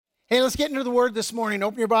Hey, let's get into the Word this morning.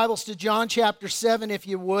 Open your Bibles to John chapter 7, if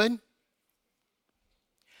you would.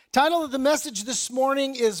 Title of the message this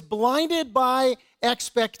morning is Blinded by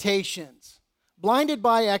Expectations. Blinded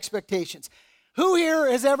by Expectations. Who here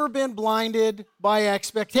has ever been blinded by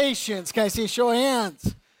expectations? Can I see a show of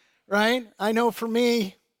hands? Right? I know for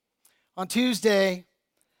me, on Tuesday,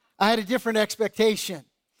 I had a different expectation.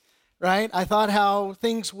 Right? I thought how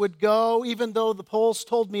things would go, even though the polls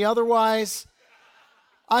told me otherwise.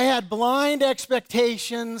 I had blind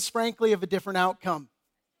expectations, frankly, of a different outcome.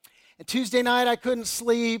 And Tuesday night, I couldn't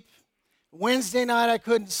sleep. Wednesday night, I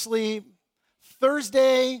couldn't sleep.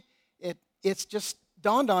 Thursday, it's just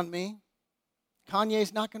dawned on me,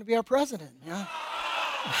 Kanye's not going to be our president. Yeah?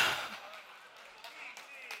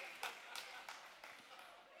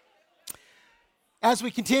 As we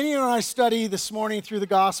continue in our study this morning through the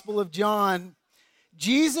Gospel of John,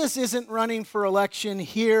 Jesus isn't running for election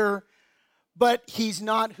here, but he's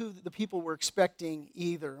not who the people were expecting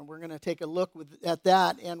either. And we're going to take a look at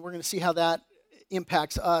that, and we're going to see how that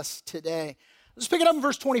impacts us today. Let's pick it up in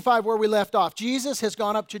verse 25 where we left off. Jesus has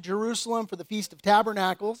gone up to Jerusalem for the Feast of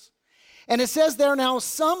Tabernacles. And it says there, now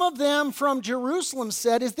some of them from Jerusalem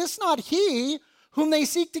said, is this not he whom they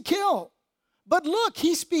seek to kill? But look,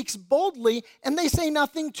 he speaks boldly, and they say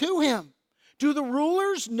nothing to him. Do the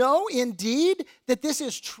rulers know indeed that this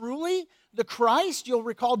is truly the Christ? You'll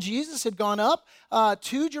recall Jesus had gone up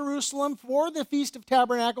to Jerusalem for the Feast of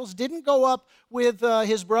Tabernacles, didn't go up with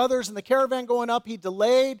his brothers and the caravan going up. He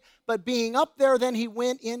delayed, but being up there, then he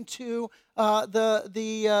went into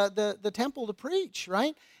the temple to preach,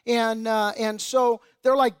 right? And so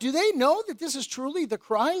they're like, do they know that this is truly the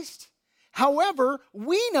Christ? However,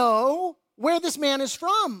 we know where this man is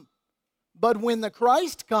from. But when the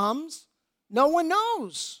Christ comes, no one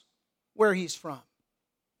knows where he's from.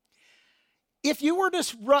 If you were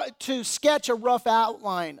to sketch a rough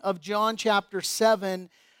outline of John chapter 7,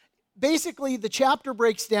 basically the chapter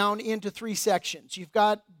breaks down into three sections. You've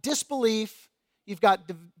got disbelief, you've got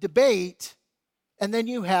debate, and then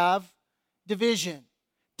you have division.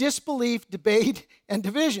 Disbelief, debate, and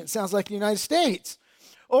division. Sounds like the United States.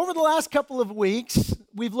 Over the last couple of weeks,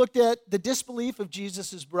 we've looked at the disbelief of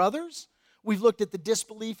Jesus' brothers. We've looked at the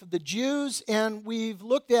disbelief of the Jews, and we've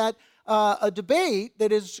looked at a debate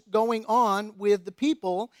that is going on with the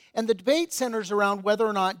people, and the debate centers around whether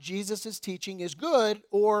or not Jesus' teaching is good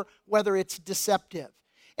or whether it's deceptive.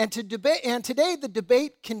 And today the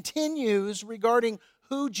debate continues regarding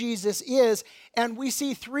who Jesus is, and we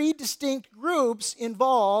see three distinct groups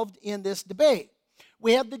involved in this debate.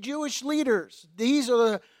 We have the Jewish leaders. These are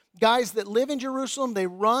the guys that live in Jerusalem. They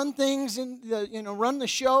run things run the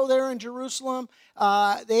show there in Jerusalem.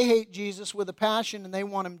 They hate Jesus with a passion, and they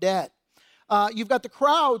want him dead. You've got the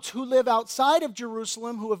crowds who live outside of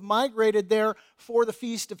Jerusalem who have migrated there for the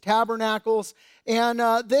Feast of Tabernacles, and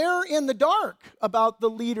they're in the dark about the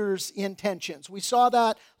leaders' intentions. We saw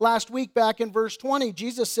that last week back in verse 20.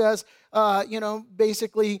 Jesus says,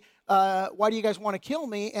 basically, why do you guys want to kill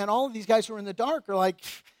me? And all of these guys who are in the dark are like,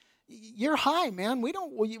 you're high, man.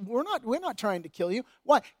 We're not trying to kill you.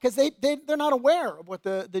 Why? Because they're not aware of what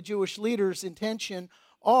the Jewish leaders' intention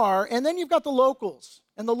are. And then you've got the locals.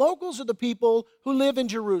 And the locals are the people who live in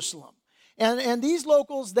Jerusalem. And these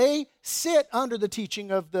locals, they sit under the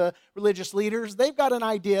teaching of the religious leaders. They've got an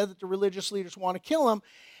idea that the religious leaders want to kill them.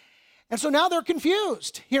 And so now they're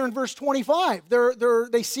confused. Here in verse 25,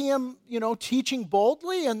 they see him, teaching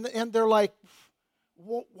boldly, and they're like,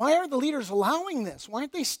 why are the leaders allowing this? Why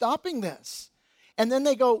aren't they stopping this? And then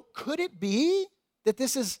they go, could it be that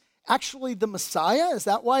this is actually the Messiah? Is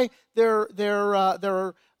that why they're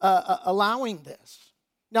allowing this?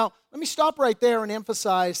 Now, let me stop right there and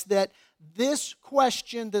emphasize that this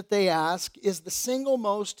question that they ask is the single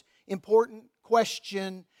most important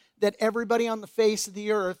question that everybody on the face of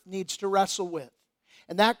the earth needs to wrestle with.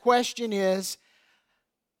 And that question is,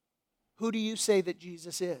 who do you say that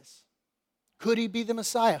Jesus is? Could he be the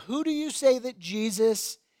Messiah? Who do you say that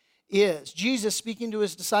Jesus is? Jesus, speaking to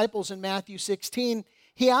his disciples in Matthew 16,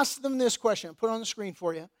 he asked them this question. I'll put it on the screen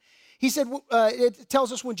for you. He said, it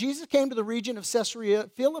tells us when Jesus came to the region of Caesarea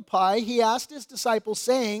Philippi, he asked his disciples,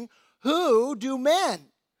 saying, who do men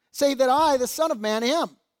say that I, the Son of Man,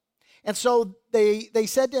 am? And so they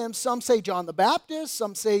said to him, some say John the Baptist,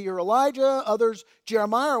 some say you're Elijah, others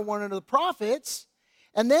Jeremiah or one of the prophets.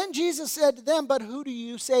 And then Jesus said to them, but who do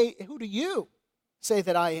you say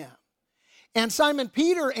that I am? And Simon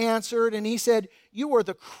Peter answered, and he said, you are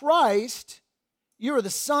the Christ, you are the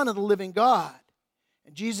Son of the living God.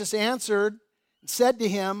 And Jesus answered and said to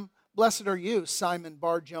him, blessed are you, Simon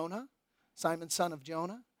Bar-Jonah, Simon son of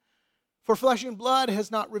Jonah, for flesh and blood has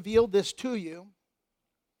not revealed this to you,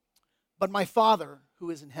 but my Father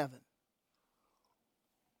who is in heaven.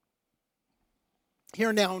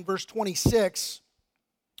 Here now in verse 26,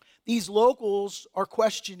 these locals are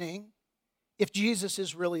questioning if Jesus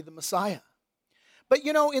is really the Messiah. But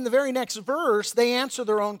in the very next verse, they answer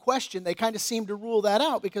their own question. They kind of seem to rule that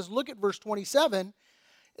out, because look at verse 27.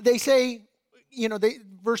 They say,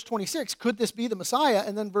 verse 26, could this be the Messiah?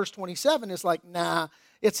 And then verse 27 is like, nah.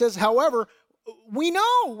 It says, however, we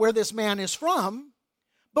know where this man is from,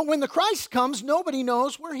 but when the Christ comes, nobody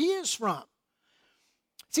knows where he is from.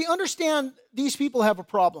 See, understand, these people have a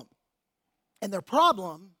problem. And their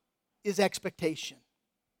problem is expectation.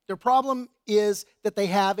 Their problem is that they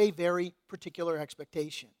have a very particular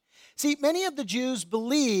expectation. See, many of the Jews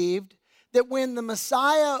believed that when the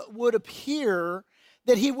Messiah would appear,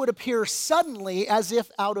 that he would appear suddenly as if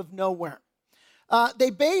out of nowhere. They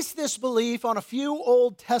based this belief on a few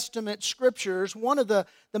Old Testament scriptures. One of the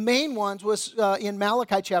main ones was in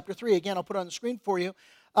Malachi chapter 3. Again, I'll put it on the screen for you.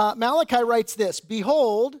 Malachi writes this,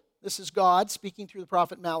 "Behold," this is God speaking through the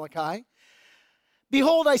prophet Malachi,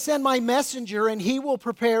 "Behold, I send my messenger, and he will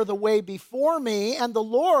prepare the way before me, and the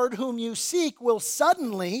Lord whom you seek will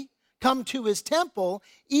suddenly come to his temple,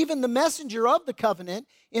 even the messenger of the covenant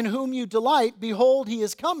in whom you delight. Behold, he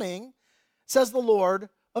is coming, says the Lord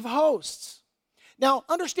of hosts." Now,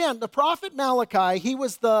 understand, the prophet Malachi, he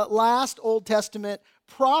was the last Old Testament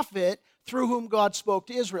prophet through whom God spoke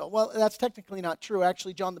to Israel. Well, that's technically not true.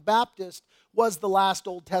 Actually, John the Baptist was the last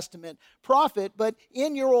Old Testament prophet, but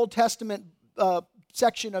in your Old Testament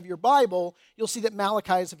section of your Bible, you'll see that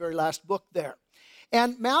Malachi is the very last book there.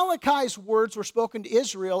 And Malachi's words were spoken to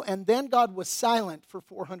Israel, and then God was silent for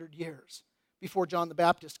 400 years before John the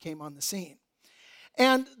Baptist came on the scene.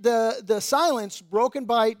 And the silence broken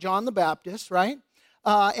by John the Baptist, right?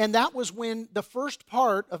 And that was when the first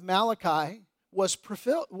part of Malachi was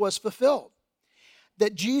fulfilled.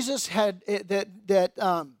 That Jesus had,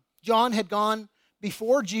 John had gone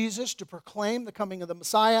before Jesus to proclaim the coming of the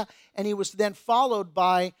Messiah, and he was then followed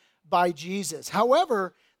by Jesus.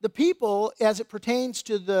 However, the people, as it pertains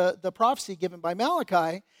to the prophecy given by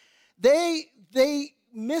Malachi, they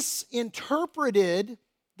misinterpreted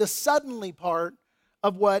the suddenly part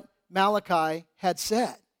of what Malachi had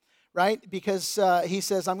said, right? Because he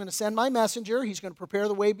says, I'm going to send my messenger, he's going to prepare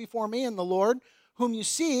the way before me, and the Lord whom you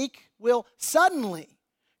seek will suddenly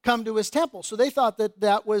come to his temple. So they thought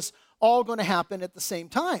that was all going to happen at the same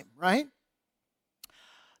time, right?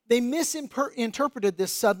 They misinterpreted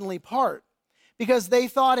this suddenly part because they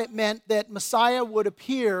thought it meant that Messiah would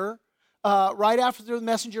appear right after the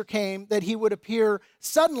messenger came, that he would appear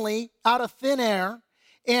suddenly out of thin air,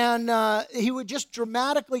 and he would just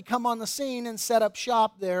dramatically come on the scene and set up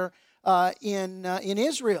shop there in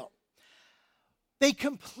Israel. They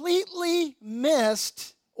completely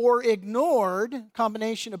missed or ignored,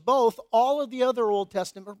 combination of both, all of the other Old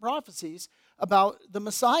Testament prophecies about the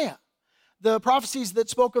Messiah. The prophecies that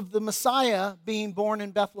spoke of the Messiah being born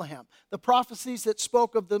in Bethlehem. The prophecies that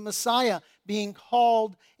spoke of the Messiah being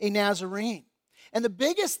called a Nazarene. And the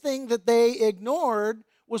biggest thing that they ignored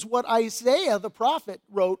was what Isaiah the prophet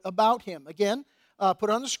wrote about him. Again, put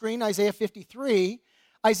on the screen, Isaiah 53.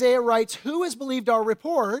 Isaiah writes, "Who has believed our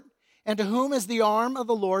report, and to whom has the arm of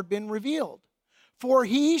the Lord been revealed? For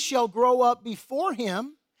he shall grow up before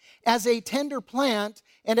him as a tender plant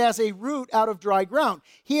and as a root out of dry ground.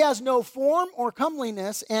 He has no form or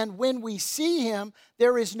comeliness, and when we see him,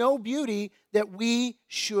 there is no beauty that we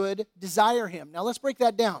should desire him." Now let's break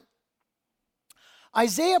that down.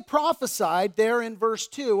 Isaiah prophesied there in verse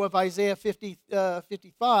 2 of Isaiah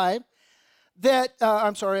 55,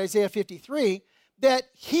 Isaiah 53,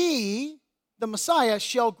 that he, the Messiah,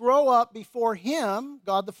 shall grow up before him,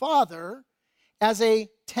 God the Father, as a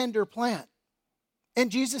tender plant. And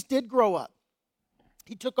Jesus did grow up.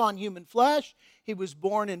 He took on human flesh. He was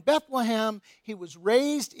born in Bethlehem. He was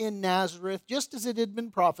raised in Nazareth, just as it had been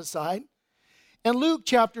prophesied. And Luke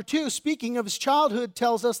chapter 2, speaking of his childhood,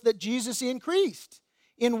 tells us that Jesus increased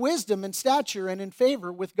in wisdom and stature and in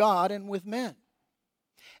favor with God and with men.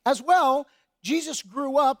 As well, Jesus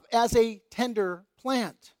grew up as a tender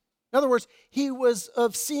plant. In other words, he was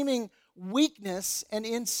of seeming weakness and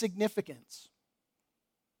insignificance.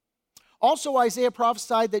 Also, Isaiah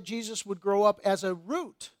prophesied that Jesus would grow up as a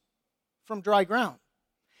root from dry ground.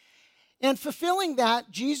 And fulfilling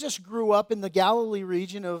that, Jesus grew up in the Galilee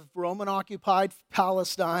region of Roman-occupied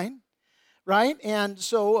Palestine, right? And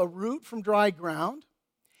so a root from dry ground.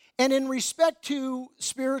 And in respect to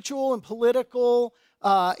spiritual and political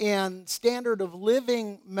and standard of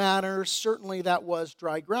living matters, certainly that was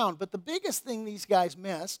dry ground. But the biggest thing these guys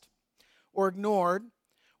missed or ignored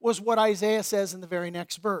was what Isaiah says in the very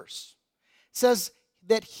next verse. It says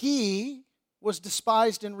that he was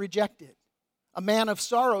despised and rejected, a man of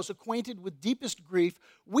sorrows, acquainted with deepest grief.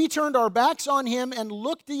 We turned our backs on him and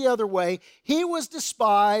looked the other way. He was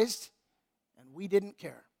despised, and we didn't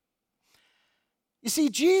care. You see,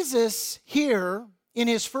 Jesus here, in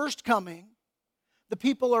his first coming, the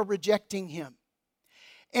people are rejecting him.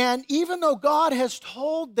 And even though God has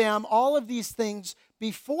told them all of these things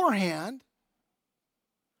beforehand,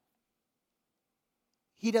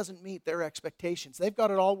 he doesn't meet their expectations. They've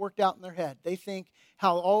got it all worked out in their head. They think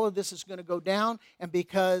how all of this is going to go down, and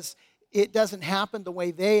because it doesn't happen the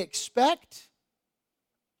way they expect,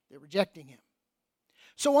 they're rejecting him.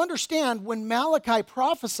 So understand, when Malachi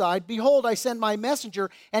prophesied, "Behold, I send my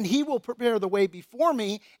messenger, and he will prepare the way before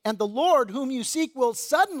me, and the Lord whom you seek will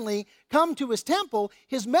suddenly come to his temple,"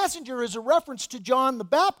 his messenger is a reference to John the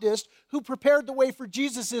Baptist, who prepared the way for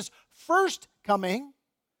Jesus' first coming.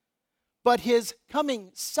 But his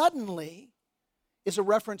coming suddenly is a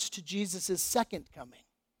reference to Jesus' second coming,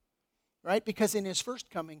 right? Because in his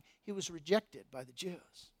first coming, he was rejected by the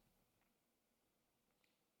Jews.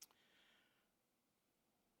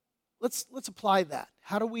 Let's apply that.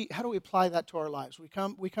 How do we apply that to our lives? We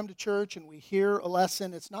come to church and we hear a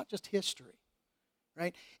lesson. It's not just history,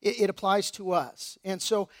 right? It applies to us. And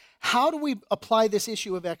so how do we apply this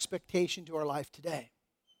issue of expectation to our life today?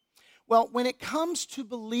 Well, when it comes to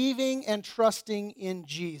believing and trusting in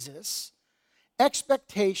Jesus,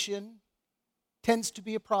 expectation tends to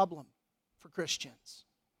be a problem for Christians.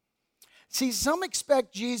 See, some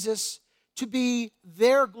expect Jesus to be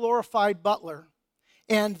their glorified butler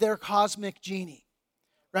and their cosmic genie,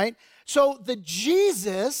 right? So the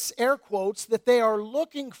Jesus, air quotes, that they are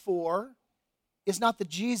looking for is not the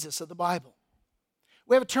Jesus of the Bible.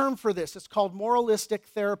 We have a term for this. It's called moralistic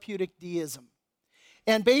therapeutic deism.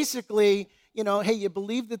 And basically, hey, you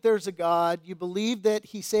believe that there's a God, you believe that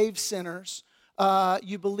he saves sinners,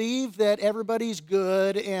 you believe that everybody's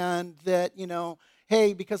good, and that,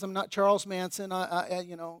 hey, because I'm not Charles Manson,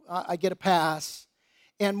 I get a pass.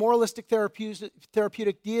 And moralistic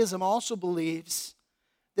therapeutic deism also believes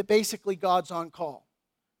that basically God's on call,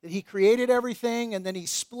 that he created everything and then he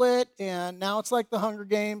split, and now it's like the Hunger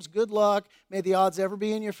Games. Good luck. May the odds ever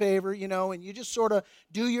be in your favor, and you just sort of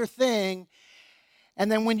do your thing. And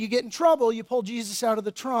then when you get in trouble, you pull Jesus out of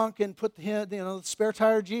the trunk and put the spare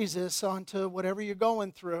tire Jesus onto whatever you're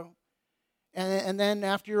going through. And then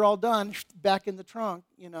after you're all done, back in the trunk,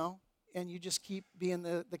 and you just keep being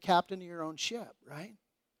the captain of your own ship, right?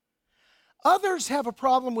 Others have a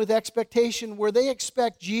problem with expectation where they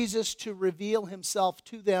expect Jesus to reveal himself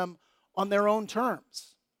to them on their own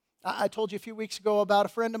terms. I told you a few weeks ago about a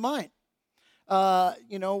friend of mine.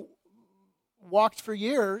 Walked for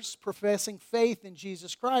years professing faith in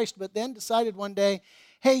Jesus Christ, but then decided one day,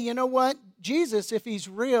 hey, you know what? Jesus, if he's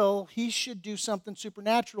real, he should do something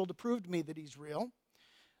supernatural to prove to me that he's real.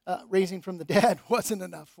 Raising from the dead wasn't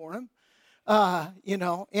enough for him.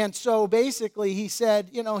 And so basically he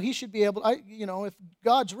said, he should be able, if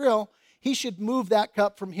God's real, he should move that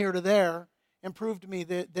cup from here to there and prove to me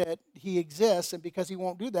that he exists. And because he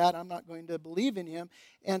won't do that, I'm not going to believe in him.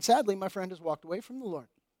 And sadly, my friend has walked away from the Lord,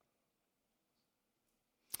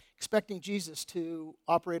 expecting Jesus to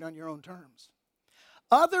operate on your own terms.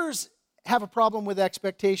 Others have a problem with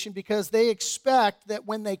expectation because they expect that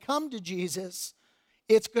when they come to Jesus,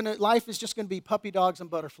 life is just going to be puppy dogs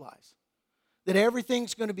and butterflies. That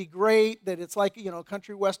everything's going to be great, that it's like, a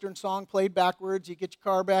country western song played backwards. You get your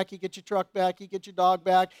car back, you get your truck back, you get your dog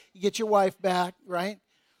back, you get your wife back, right?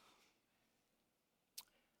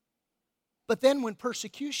 But then when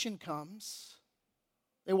persecution comes,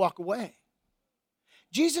 they walk away.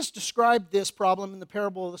 Jesus described this problem in the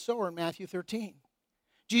parable of the sower in Matthew 13.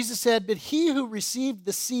 Jesus said, "But he who received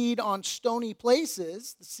the seed on stony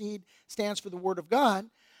places," the seed stands for the word of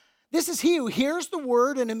God, "this is he who hears the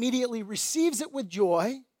word and immediately receives it with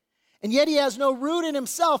joy, and yet he has no root in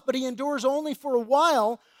himself, but he endures only for a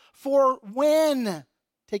while. For when,"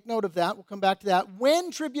 take note of that, we'll come back to that,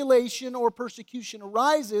 "when tribulation or persecution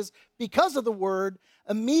arises because of the word,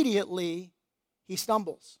 immediately he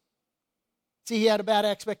stumbles." See, he had a bad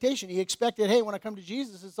expectation. He expected, hey, when I come to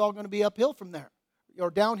Jesus, it's all going to be uphill from there,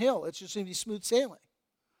 or downhill. It's just going to be smooth sailing.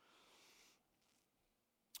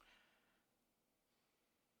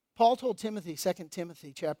 Paul told Timothy, 2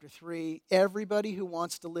 Timothy chapter 3, everybody who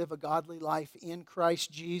wants to live a godly life in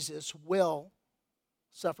Christ Jesus will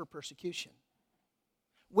suffer persecution.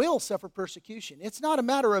 Will suffer persecution. It's not a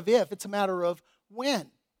matter of if, it's a matter of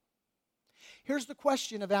when. Here's the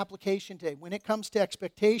question of application today. When it comes to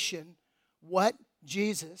expectation, what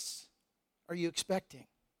Jesus are you expecting?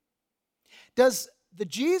 Does the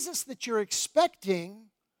Jesus that you're expecting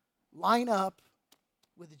line up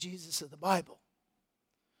with the Jesus of the Bible?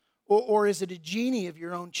 Or is it a genie of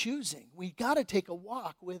your own choosing? We got to take a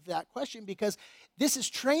walk with that question, because this is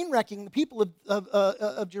train wrecking the people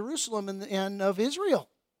of Jerusalem and of Israel.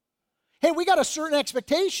 Hey, we got a certain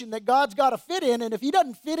expectation that God's got to fit in, and if he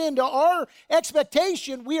doesn't fit into our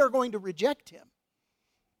expectation, we are going to reject him.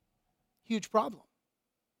 Huge problem.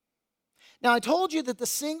 Now, I told you that the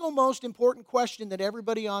single most important question that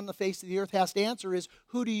everybody on the face of the earth has to answer is,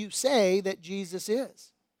 who do you say that Jesus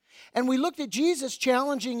is? And we looked at Jesus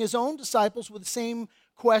challenging his own disciples with the same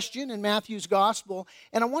question in Matthew's gospel.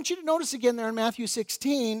 And I want you to notice again there in Matthew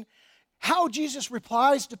 16 how Jesus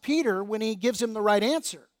replies to Peter when he gives him the right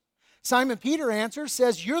answer. Simon Peter answers,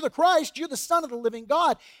 says, "You're the Christ, you're the Son of the living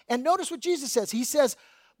God." And notice what Jesus says. He says,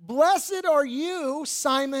 "Blessed are you,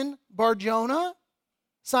 Simon Bar-Jonah,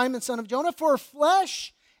 Simon, son of Jonah, for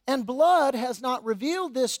flesh and blood has not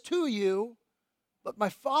revealed this to you, but my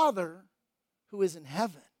Father who is in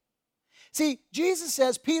heaven." See, Jesus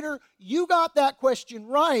says, Peter, you got that question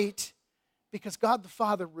right because God the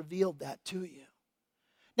Father revealed that to you.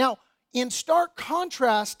 Now, in stark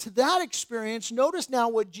contrast to that experience, notice now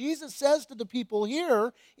what Jesus says to the people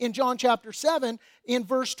here in John chapter 7, in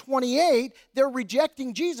verse 28. They're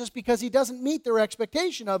rejecting Jesus because he doesn't meet their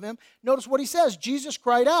expectation of him. Notice what he says. Jesus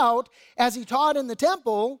cried out as he taught in the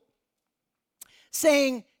temple,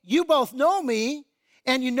 saying, "You both know me,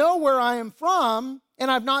 and you know where I am from, and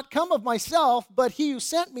I've not come of myself, but he who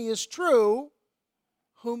sent me is true,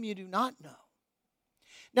 whom you do not know."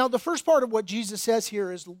 Now, the first part of what Jesus says here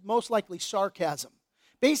is most likely sarcasm.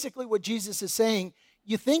 Basically, what Jesus is saying,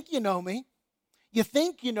 you think you know me, you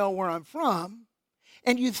think you know where I'm from,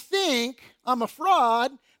 and you think I'm a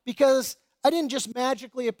fraud because I didn't just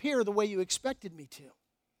magically appear the way you expected me to.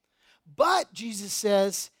 But, Jesus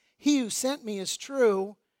says, he who sent me is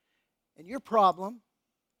true, and your problem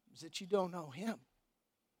is that you don't know him.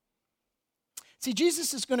 See,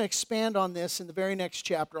 Jesus is going to expand on this in the very next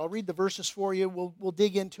chapter. I'll read the verses for you. We'll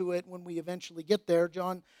dig into it when we eventually get there.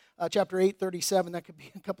 John chapter 8:37, that could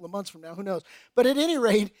be a couple of months from now, who knows. But at any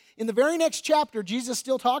rate, in the very next chapter, Jesus is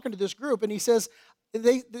still talking to this group, and he says,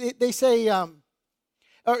 they say,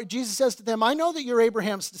 Jesus says to them, "I know that you're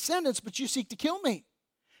Abraham's descendants, but you seek to kill me,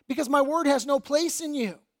 because my word has no place in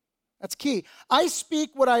you." That's key. "I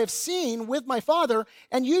speak what I have seen with my father,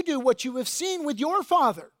 and you do what you have seen with your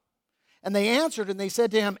father." And they answered and they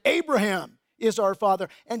said to him, "Abraham is our father."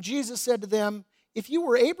 And Jesus said to them, "If you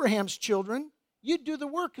were Abraham's children, you'd do the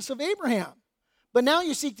works of Abraham. But now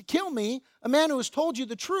you seek to kill me, a man who has told you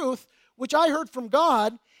the truth, which I heard from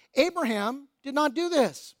God. Abraham did not do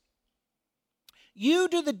this. You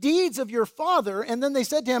do the deeds of your father." And then they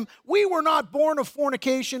said to him, "We were not born of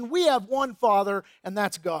fornication. We have one Father, and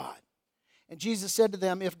that's God." And Jesus said to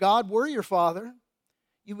them, "If God were your Father,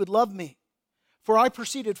 you would love me. For I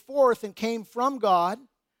proceeded forth and came from God,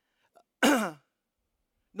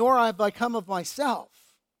 nor have I come of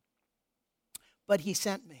myself, but he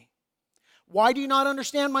sent me. Why do you not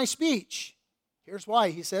understand my speech?" Here's why.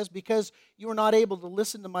 He says, "Because you are not able to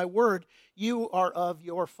listen to my word. You are of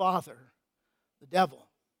your father, the devil."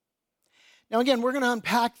 Now again, we're going to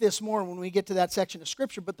unpack this more when we get to that section of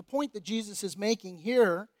Scripture, but the point that Jesus is making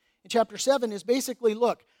here in chapter 7 is basically,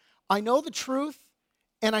 look, I know the truth,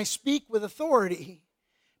 and I speak with authority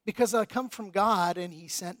because I come from God and he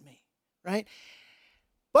sent me, right?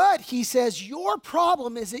 But he says, your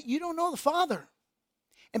problem is that you don't know the Father.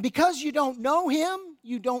 And because you don't know him,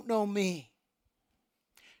 you don't know me.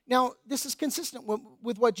 Now, this is consistent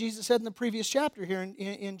with what Jesus said in the previous chapter here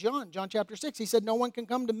in John chapter 6. He said, "No one can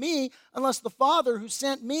come to me unless the Father who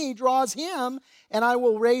sent me draws him, and I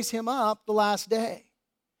will raise him up the last day."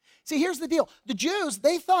 See, here's the deal. The Jews,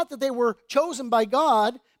 they thought that they were chosen by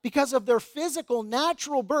God because of their physical,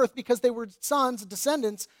 natural birth, because they were sons,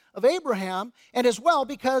 descendants of Abraham, and as well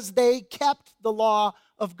because they kept the law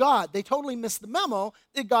of God. They totally missed the memo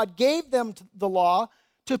that God gave them the law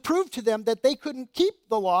to prove to them that they couldn't keep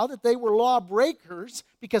the law, that they were law breakers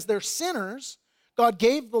because they're sinners. God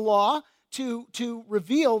gave the law to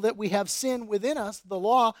reveal that we have sin within us. The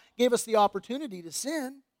law gave us the opportunity to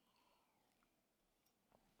sin.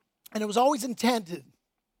 And it was always intended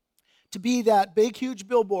to be that big, huge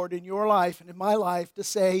billboard in your life and in my life to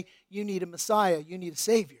say, you need a Messiah, you need a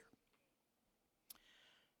Savior.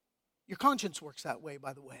 Your conscience works that way,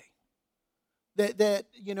 by the way. That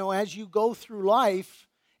as you go through life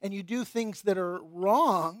and you do things that are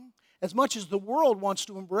wrong, as much as the world wants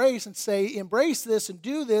to embrace and say, embrace this and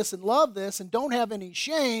do this and love this and don't have any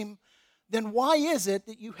shame, then why is it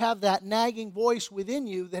that you have that nagging voice within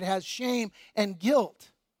you that has shame and guilt?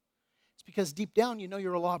 Because deep down you know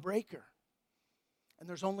you're a lawbreaker. And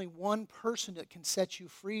there's only one person that can set you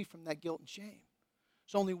free from that guilt and shame.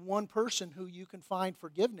 There's only one person who you can find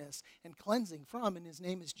forgiveness and cleansing from, and his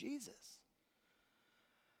name is Jesus.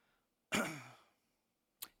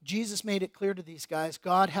 Jesus made it clear to these guys,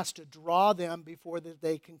 God has to draw them before that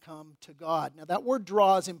they can come to God. Now that word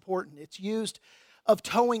draw is important. It's used of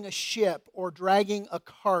towing a ship or dragging a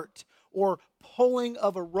cart or pulling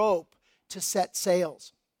of a rope to set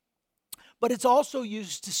sails. But it's also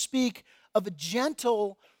used to speak of a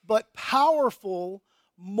gentle but powerful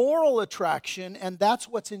moral attraction, and that's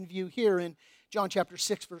what's in view here in John chapter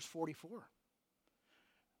 6, verse 44.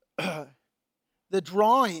 The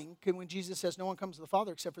drawing, when Jesus says no one comes to the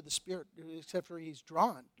Father except for the Spirit, except for he's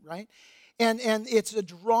drawn, right? And it's a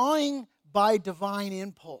drawing by divine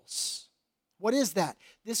impulse. What is that?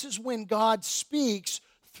 This is when God speaks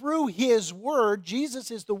through his word.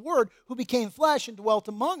 Jesus is the word who became flesh and dwelt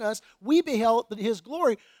among us. We beheld his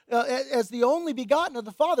glory as the only begotten of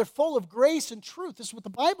the Father, full of grace and truth. This is what the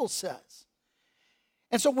Bible says.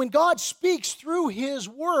 And so when God speaks through his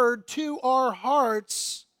word to our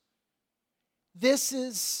hearts, this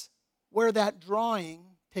is where that drawing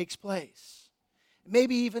takes place.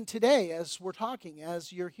 Maybe even today as we're talking,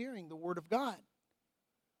 as you're hearing the word of God.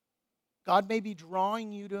 God may be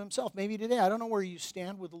drawing you to himself. Maybe today, I don't know where you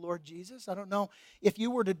stand with the Lord Jesus. I don't know if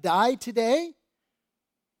you were to die today,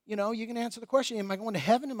 you can answer the question, am I going to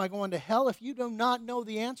heaven? Am I going to hell? If you do not know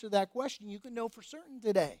the answer to that question, you can know for certain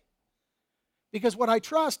today. Because what I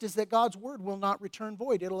trust is that God's word will not return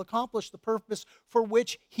void. It'll accomplish the purpose for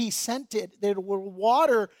which he sent it. That it will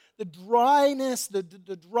water the dryness, the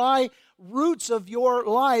dry roots of your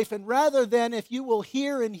life. And rather than if you will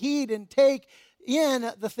hear and heed and take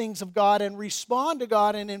in the things of God and respond to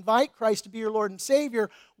God and invite Christ to be your Lord and Savior,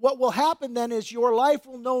 what will happen then is your life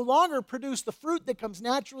will no longer produce the fruit that comes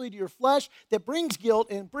naturally to your flesh that brings guilt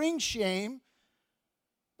and brings shame,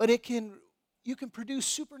 but you can produce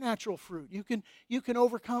supernatural fruit. You can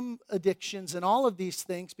overcome addictions and all of these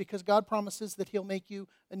things because God promises that he'll make you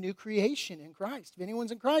a new creation in Christ. If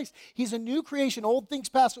anyone's in Christ, he's a new creation. Old things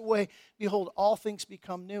pass away. Behold, all things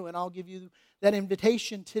become new. And I'll give you that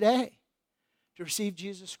invitation today to receive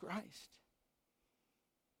Jesus Christ.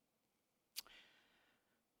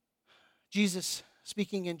 Jesus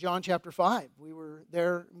speaking in John chapter 5. We were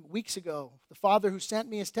there weeks ago. The Father who sent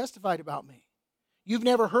me has testified about me. You've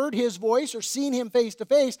never heard his voice or seen him face to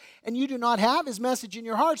face, and you do not have his message in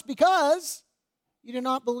your hearts because you do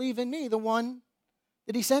not believe in me, the one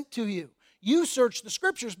that he sent to you. You search the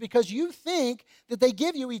scriptures because you think that they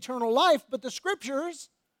give you eternal life, but the scriptures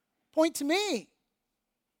point to me.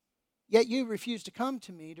 Yet you refuse to come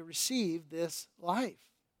to me to receive this life.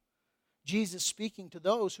 Jesus speaking to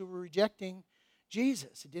those who were rejecting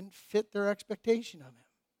Jesus. It didn't fit their expectation of him.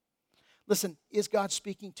 Listen, is God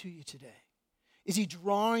speaking to you today? Is he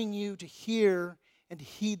drawing you to hear and to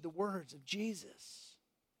heed the words of Jesus?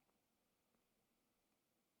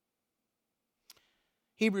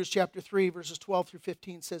 Hebrews chapter 3, verses 12 through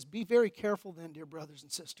 15 says, be very careful then, dear brothers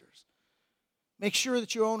and sisters. Make sure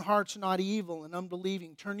that your own hearts are not evil and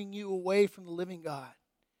unbelieving, turning you away from the living God.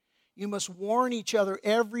 You must warn each other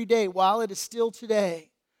every day while it is still today,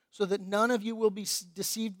 so that none of you will be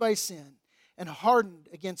deceived by sin and hardened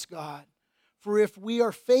against God. For if we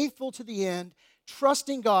are faithful to the end,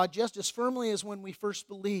 trusting God just as firmly as when we first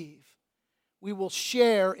believe, we will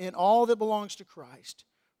share in all that belongs to Christ.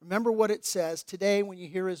 Remember what it says today when you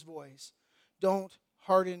hear his voice. Don't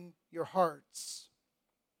harden your hearts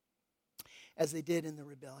as they did in the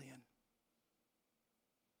rebellion.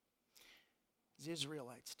 As the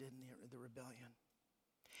Israelites did in the rebellion.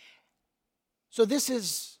 So this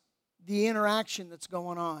is the interaction that's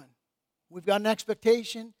going on. We've got an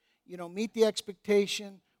expectation. You don't meet the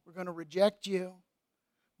expectation. We're going to reject you.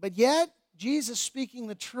 But yet, Jesus speaking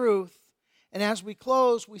the truth. And as we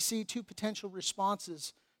close, we see two potential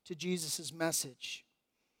responses to Jesus' message.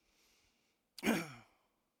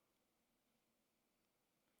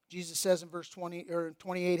 Jesus says in verse 20 or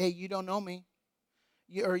 28, hey, you don't know me.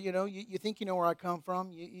 You think you know where I come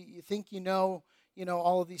from. You think you know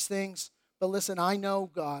all of these things. But listen, I know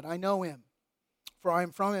God. I know him. For I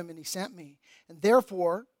am from him and he sent me. And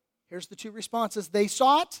therefore, here's the two responses. They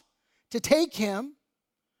sought to take him,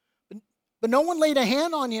 but no one laid a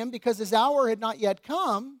hand on him because his hour had not yet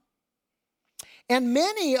come. And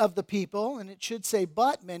many of the people, and it should say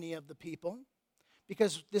but many of the people,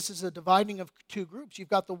 because this is a dividing of two groups. You've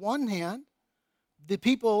got the one hand, the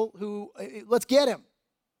people who, let's get him.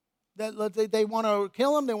 They want to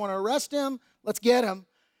kill him, they want to arrest him, let's get him.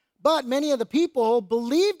 But many of the people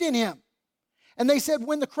believed in him. And they said,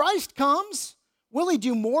 when the Christ comes, will he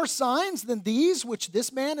do more signs than these which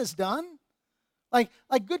this man has done? Like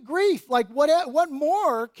good grief, like what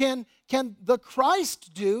more can the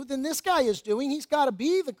Christ do than this guy is doing? He's got to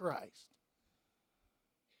be the Christ.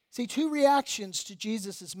 See, two reactions to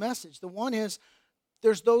Jesus' message. The one is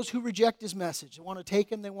there's those who reject his message. They want to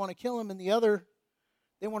take him, they want to kill him, and the other,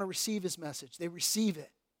 they want to receive his message. They receive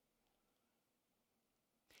it.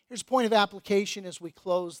 Here's a point of application as we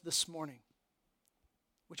close this morning.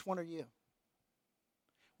 Which one are you?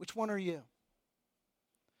 Which one are you?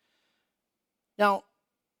 Now,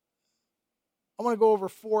 I want to go over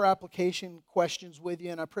 4 application questions with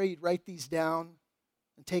you, and I pray you'd write these down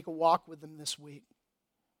and take a walk with them this week.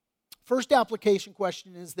 First application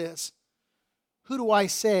question is this: who do I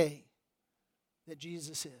say that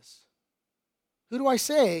Jesus is? Who do I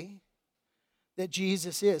say that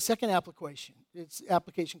Jesus is? Second application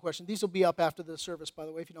question. These will be up after the service, by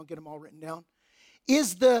the way, if you don't get them all written down.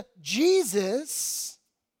 Is the Jesus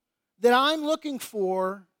that I'm looking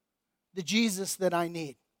for the Jesus that I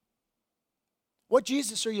need? What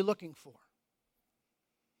Jesus are you looking for?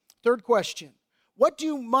 Third question: what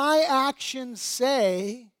do my actions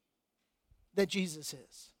say that Jesus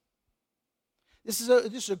is? This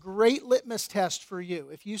is a great litmus test for you.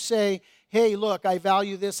 If you say, hey, look, I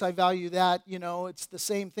value this, I value that, it's the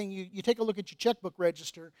same thing. You take a look at your checkbook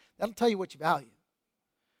register, that'll tell you what you value,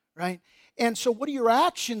 right? And so what do your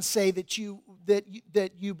actions say that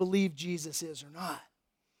you believe Jesus is or not?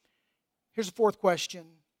 Here's the fourth question: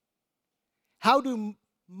 how do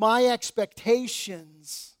my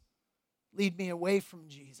expectations lead me away from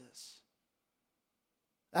Jesus?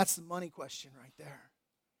 That's the money question right there.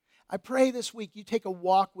 I pray this week you take a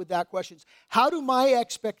walk with that question. How do my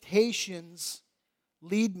expectations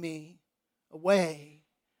lead me away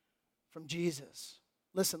from Jesus?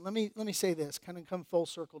 Listen, let me say this, kind of come full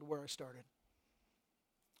circle to where I started.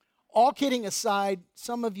 All kidding aside,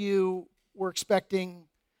 some of you were expecting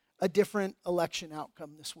a different election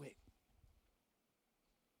outcome this week.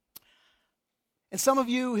 And some of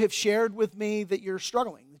you have shared with me that you're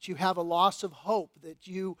struggling, that you have a loss of hope, that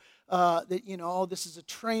this is a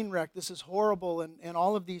train wreck, this is horrible, and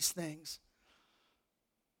all of these things.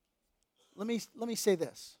 Let me say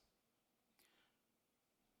this.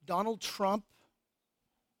 Donald Trump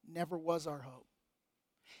never was our hope.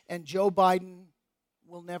 And Joe Biden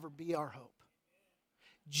will never be our hope.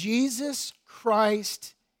 Jesus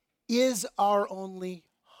Christ is our only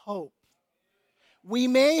hope. We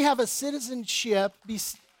may have a citizenship,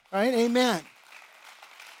 right? Amen.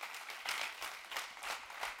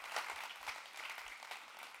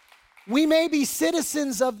 We may be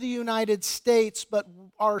citizens of the United States, but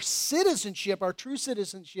our citizenship, our true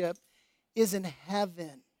citizenship, is in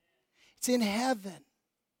heaven. It's in heaven.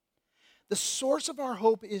 The source of our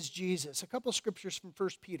hope is Jesus. A couple of scriptures from 1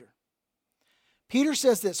 Peter. Peter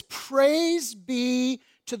says this: praise be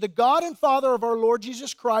to the God and Father of our Lord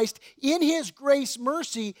Jesus Christ, in his great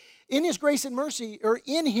mercy,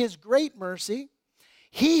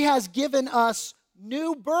 he has given us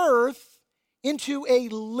new birth into a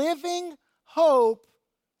living hope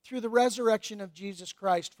through the resurrection of Jesus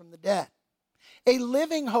Christ from the dead. A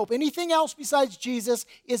living hope. Anything else besides Jesus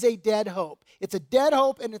is a dead hope. It's a dead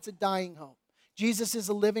hope and it's a dying hope. Jesus is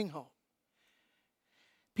a living hope.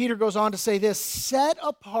 Peter goes on to say this: set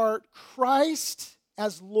apart Christ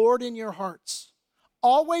as Lord in your hearts.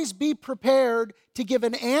 Always be prepared to give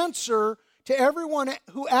an answer to everyone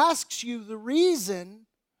who asks you the reason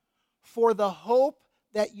for the hope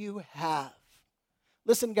that you have.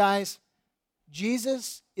 Listen, guys,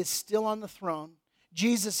 Jesus is still on the throne.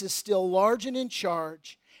 Jesus is still large and in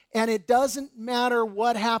charge. And it doesn't matter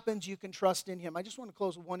what happens, you can trust in him. I just want to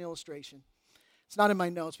close with one illustration. It's not in my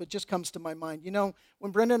notes, but it just comes to my mind.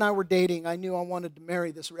 When Brenda and I were dating, I knew I wanted to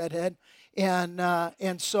marry this redhead.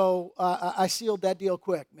 And so I sealed that deal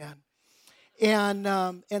quick, man.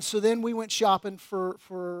 And so then we went shopping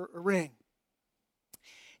for a ring.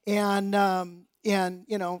 And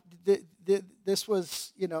this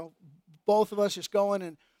was, both of us just going,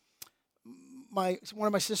 and one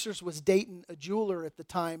of my sisters was dating a jeweler at the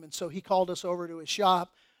time, and so he called us over to his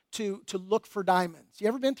shop to look for diamonds. You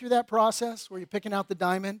ever been through that process where you're picking out the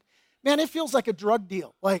diamond? Man, it feels like a drug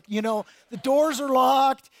deal. The doors are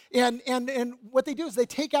locked, and what they do is they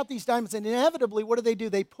take out these diamonds, and inevitably, what do?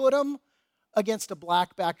 They put them against a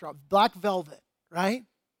black backdrop, black velvet, right?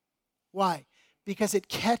 Why? Because it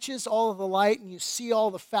catches all of the light, and you see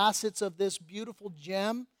all the facets of this beautiful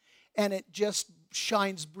gem, and it just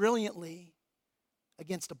shines brilliantly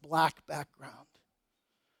against a black background.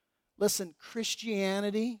 Listen,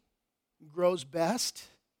 Christianity grows best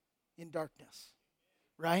in darkness,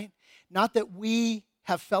 right? Not that we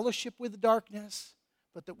have fellowship with the darkness,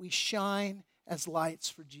 but that we shine as lights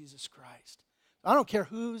for Jesus Christ. I don't care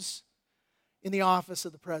who's in the office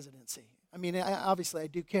of the presidency. I mean, obviously I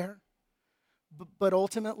do care, but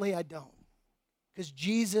ultimately I don't. Because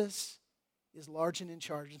Jesus is large and in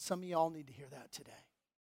charge, and some of y'all need to hear that today.